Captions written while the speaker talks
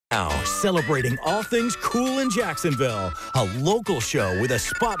Now, celebrating all things cool in Jacksonville, a local show with a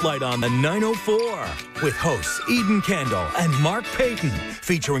spotlight on the 904 with hosts Eden Kendall and Mark Payton,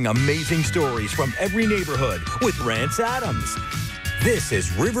 featuring amazing stories from every neighborhood with Rance Adams. This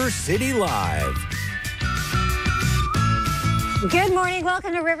is River City Live. Good morning.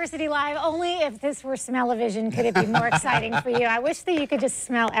 Welcome to River City Live. Only if this were smell-o-vision could it be more exciting for you. I wish that you could just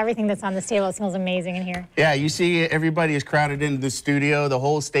smell everything that's on this table. It smells amazing in here. Yeah, you see everybody is crowded into the studio. The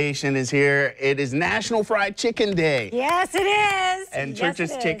whole station is here. It is National Fried Chicken Day. Yes, it is. And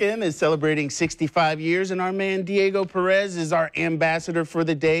Church's Chicken is celebrating 65 years, and our man Diego Perez is our ambassador for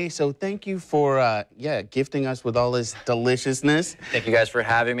the day. So thank you for, gifting us with all this deliciousness. Thank you guys for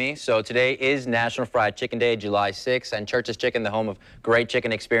having me. So today is National Fried Chicken Day, July 6th, and Church's Chicken, the home of great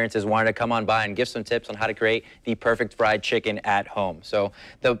chicken experiences, wanted to come on by and give some tips on how to create the perfect fried chicken at home. So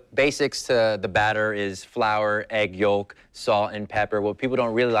the basics to the batter is flour, egg yolk, salt, and pepper. What people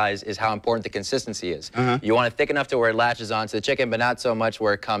don't realize is how important the consistency is. You want it thick enough to where it latches onto the chicken, but not so much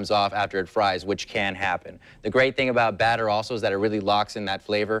where it comes off after it fries, which can happen. The great thing about batter also is that it really locks in that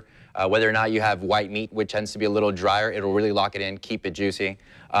flavor. Whether or not you have white meat, which tends to be a little drier, it'll really lock it in, keep it juicy.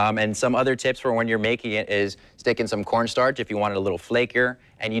 And some other tips for when you're making it is stick in some cornstarch if you want it a little flakier,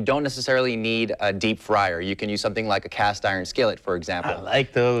 and you don't necessarily need a deep fryer. You can use something like a cast iron skillet, for example. I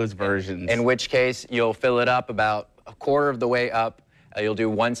like those versions. In which case, you'll fill it up about a quarter of the way up. You'll do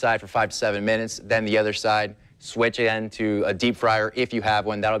one side for 5 to 7 minutes, then the other side. Switch again to a deep fryer if you have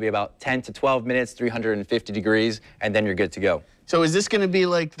one. That'll be about 10 to 12 minutes, 350 degrees, and then you're good to go. So is this going to be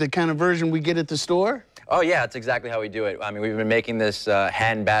like the kind of version we get at the store? Oh, yeah, that's exactly how we do it. I mean, we've been making this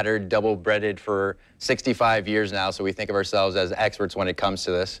hand-battered, double-breaded for 65 years now, so we think of ourselves as experts when it comes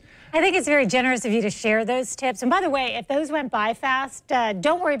to this. I think it's very generous of you to share those tips. And by the way, if those went by fast,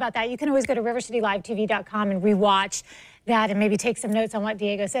 don't worry about that. You can always go to rivercitylivetv.com and rewatch that and maybe take some notes on what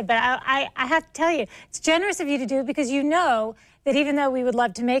Diego said. But I have to tell you, it's generous of you to do because you know that even though we would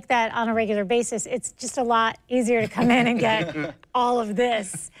love to make that on a regular basis, it's just a lot easier to come in and get all of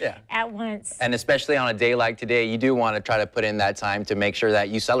this at once. And especially on a day like today, you do want to try to put in that time to make sure that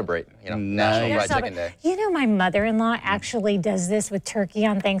you celebrate, National Fried Chicken Day. You know, my mother-in-law actually does this with turkey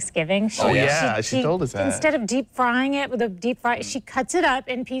on Thanksgiving. She told us that. Instead of deep frying it with a deep fry, she cuts it up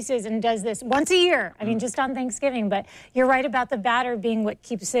in pieces and does this once a year. I mean, just on Thanksgiving. But you're right about the batter being what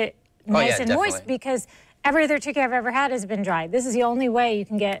keeps it nice and moist, because every other chicken I've ever had has been dry. This is the only way you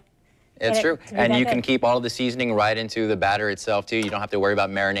can get It's true. And you can keep all of the seasoning right into the batter itself, too. You don't have to worry about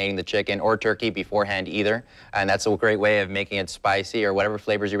marinating the chicken or turkey beforehand either. And that's a great way of making it spicy or whatever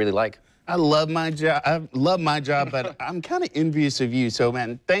flavors you really like. I love my job, but I'm kind of envious of you. So,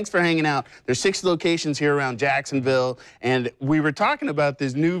 man, thanks for hanging out. There's 6 locations here around Jacksonville, and we were talking about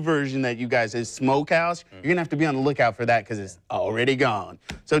this new version that you guys is Smokehouse. You're going to have to be on the lookout for that because it's already gone.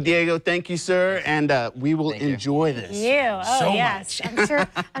 So, Diego, thank you, sir, and we will enjoy this. Yes.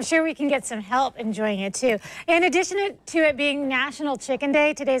 I'm sure we can get some help enjoying it, too. In addition to it being National Chicken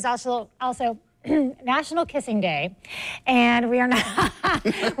Day, today's also National Kissing Day, and we're not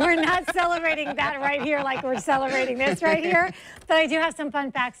celebrating that right here like we're celebrating this right here, but I do have some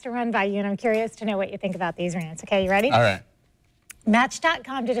fun facts to run by you, and I'm curious to know what you think about these rants. Okay, you ready? All right.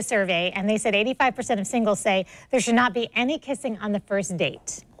 Match.com did a survey, and they said 85% of singles say there should not be any kissing on the first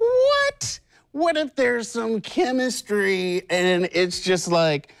date. What? What if there's some chemistry and it's just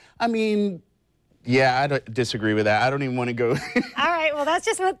like, I mean, yeah, I don't disagree with that. I don't even want to go. All right, well, that's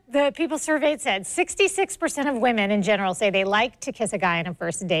just what the people surveyed said. 66% of women in general say they like to kiss a guy on a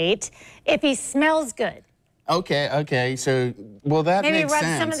first date if he smells good. Okay, so, well, that maybe makes sense.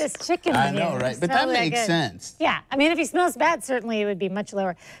 Maybe rub some of this chicken I know, right? But that makes sense. Yeah, I mean, if he smells bad, certainly it would be much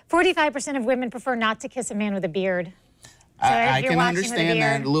lower. 45% of women prefer not to kiss a man with a beard. So I can understand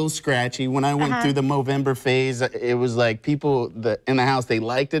that, a little scratchy. When I went through the Movember phase, it was like people in the house, they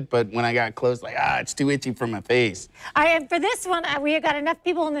liked it, but when I got close, like, it's too itchy for my face. All right, and for this one, we have got enough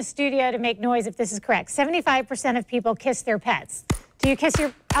people in the studio to make noise if this is correct. 75% of people kiss their pets. Do you kiss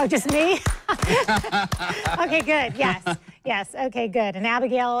your, just me? Okay, good, yes, okay, good. And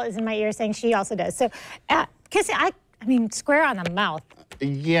Abigail is in my ear saying she also does. So kissing, I mean, square on the mouth.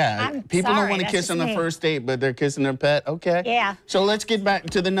 Yeah, people don't want to kiss on the first date, but they're kissing their pet. Okay. Yeah. So let's get back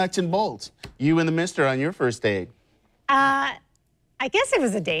to the nuts and bolts. You and the mister on your first date. I guess it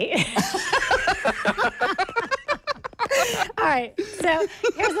was a date. All right, so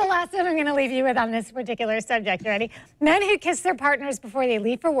here's the last one I'm going to leave you with on this particular subject. You ready? Men who kiss their partners before they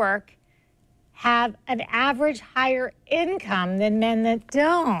leave for work have an average higher income than men that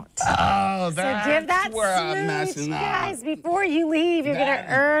don't. Oh, So give that where I'm smooch, messing up. guys. Before you leave, you're going to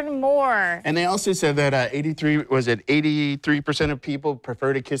earn more. And they also said that 83% of people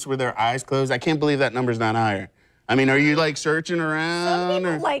prefer to kiss with their eyes closed. I can't believe that number's not higher. I mean, are you like searching Some around?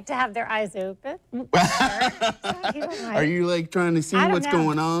 people like to have their eyes open. Are you like trying to see I don't what's know.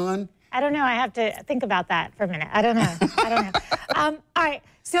 going on? I don't know. I have to think about that for a minute. I don't know. All right.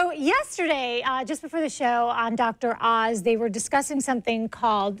 So yesterday, just before the show on Dr. Oz, they were discussing something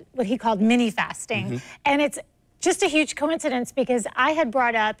called what he called mini fasting, and it's just a huge coincidence because I had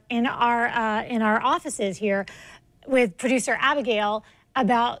brought up in our offices here with producer Abigail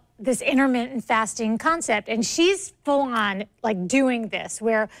about this intermittent fasting concept, and she's full on like doing this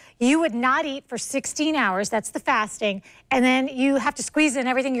where you would not eat for 16 hours, that's the fasting, and then you have to squeeze in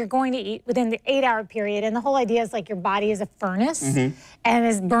everything you're going to eat within the 8-hour period. And the whole idea is like your body is a furnace and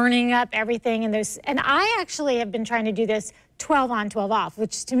is burning up everything in those. And I actually have been trying to do this 12 on, 12 off,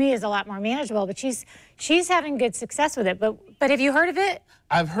 which to me is a lot more manageable, but she's having good success with it. But have you heard of it?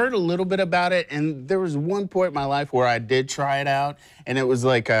 I've heard a little bit about it, and there was one point in my life where I did try it out, and it was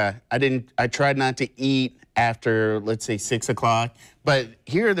like I tried not to eat after, let's say, 6 o'clock. But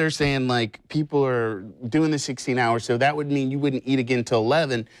here they're saying like people are doing the 16 hours, so that would mean you wouldn't eat again until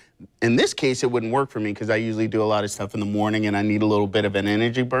 11. In this case, it wouldn't work for me because I usually do a lot of stuff in the morning and I need a little bit of an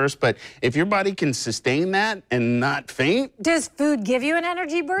energy burst. But if your body can sustain that and not faint. Does food give you an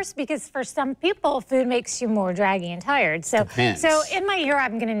energy burst? Because for some people, food makes you more draggy and tired. So, Depends. so in my ear,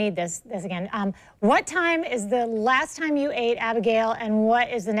 I'm going to need this again. What time is the last time you ate, Abigail, and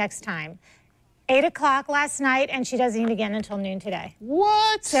what is the next time? 8 o'clock last night, and she doesn't eat again until noon today.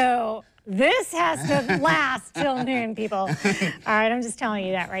 What? So this has to last till noon, people. All right, I'm just telling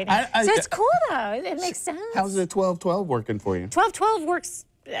you that right now. So it's cool, though. It makes sense. How's the 12-12 working for you? 12-12 works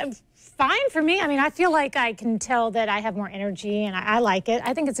fine for me. I mean, I feel like I can tell that I have more energy, and I like it.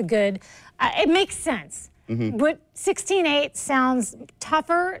 I think it's a good, it makes sense. But 16-8 sounds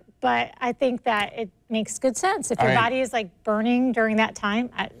tougher, but I think that it makes good sense. If your body is like burning during that time,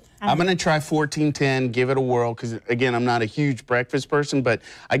 I'm going to try 14-10, give it a whirl, because, again, I'm not a huge breakfast person, but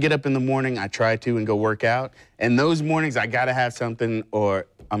I get up in the morning, I try to, and go work out. And those mornings, I got to have something or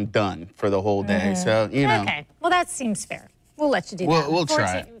I'm done for the whole day. So, you know. Okay, well, that seems fair. We'll let you do that. We'll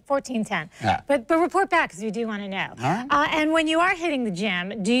try. 14-10. Yeah. But report back because we do want to know. All right. And when you are hitting the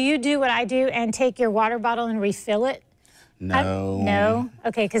gym, do you do what I do and take your water bottle and refill it? No. No?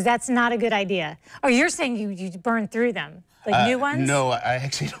 Okay, because that's not a good idea. Oh, you're saying you burn through them, like new ones? No, I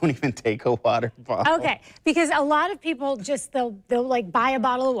actually don't even take a water bottle. Okay, because a lot of people just, they'll like buy a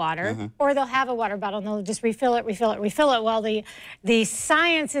bottle of water or they'll have a water bottle and they'll just refill it. Well, the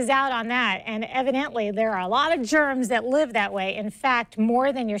science is out on that, and evidently there are a lot of germs that live that way. In fact,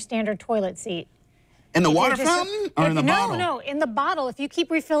 more than your standard toilet seat. In the water fountain or in the bottle? No, in the bottle. If you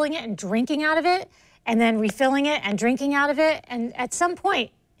keep refilling it and drinking out of it, and then refilling it and drinking out of it, and at some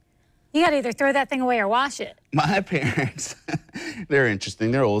point, you gotta either throw that thing away or wash it. My parents, they're interesting.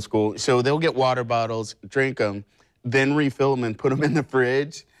 They're old school. So they'll get water bottles, drink them, then refill them and put them in the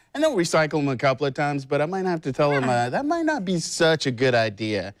fridge. And they'll recycle them a couple of times, but I might have to tell them that might not be such a good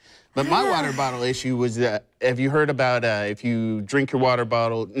idea. But my water bottle issue was that, have you heard about if you drink your water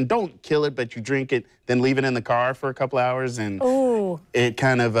bottle, and don't kill it, but you drink it, then leave it in the car for a couple hours, and it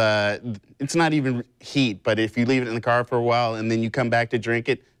kind of, it's not even heat, but if you leave it in the car for a while and then you come back to drink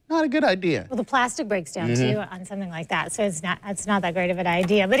it, not a good idea. Well, the plastic breaks down too on something like that, so it's not that great of an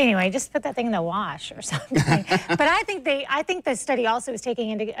idea. But anyway, just put that thing in the wash or something. But I think the study also is taking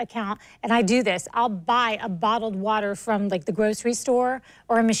into account, and I do this. I'll buy a bottled water from like the grocery store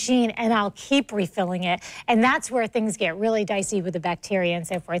or a machine, and I'll keep refilling it, and that's where things get really dicey with the bacteria and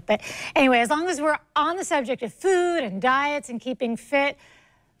so forth. But anyway, as long as we're on the subject of food and diets and keeping fit,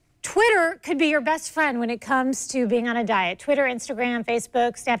 Twitter could be your best friend when it comes to being on a diet. Twitter, Instagram,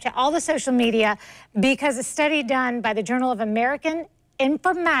 Facebook, Snapchat, all the social media, because a study done by the Journal of American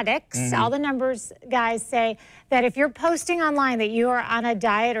Informatics, all the numbers guys say that if you're posting online that you are on a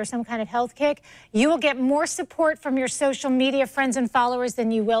diet or some kind of health kick, you will get more support from your social media friends and followers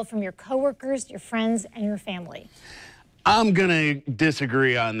than you will from your coworkers, your friends, and your family. I'm going to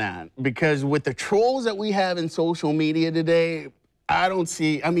disagree on that, because with the trolls that we have in social media today, I don't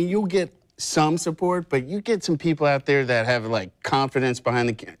see, I mean, you'll get some support, but you get some people out there that have like confidence behind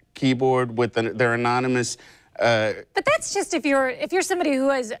the keyboard with their anonymous. But that's just if you're somebody who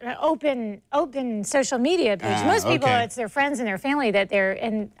has an open social media page. Most people, it's their friends and their family that they're,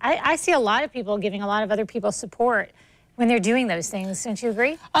 and I see a lot of people giving a lot of other people support when they're doing those things. Don't you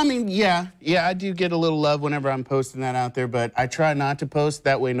agree? I mean, yeah, I do get a little love whenever I'm posting that out there, but I try not to post.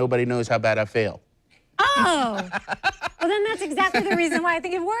 That way nobody knows how bad I fail. Oh, well then that's exactly the reason why I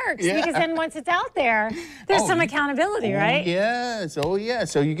think it works. Yeah. Because then once it's out there, there's some accountability, right? Yes, oh yeah.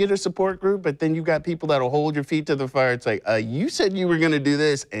 So you get a support group, but then you got people that'll hold your feet to the fire. It's like, you said you were going to do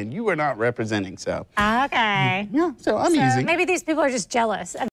this, and you were not representing, so. Okay. Yeah, so I'm easy. Maybe these people are just jealous.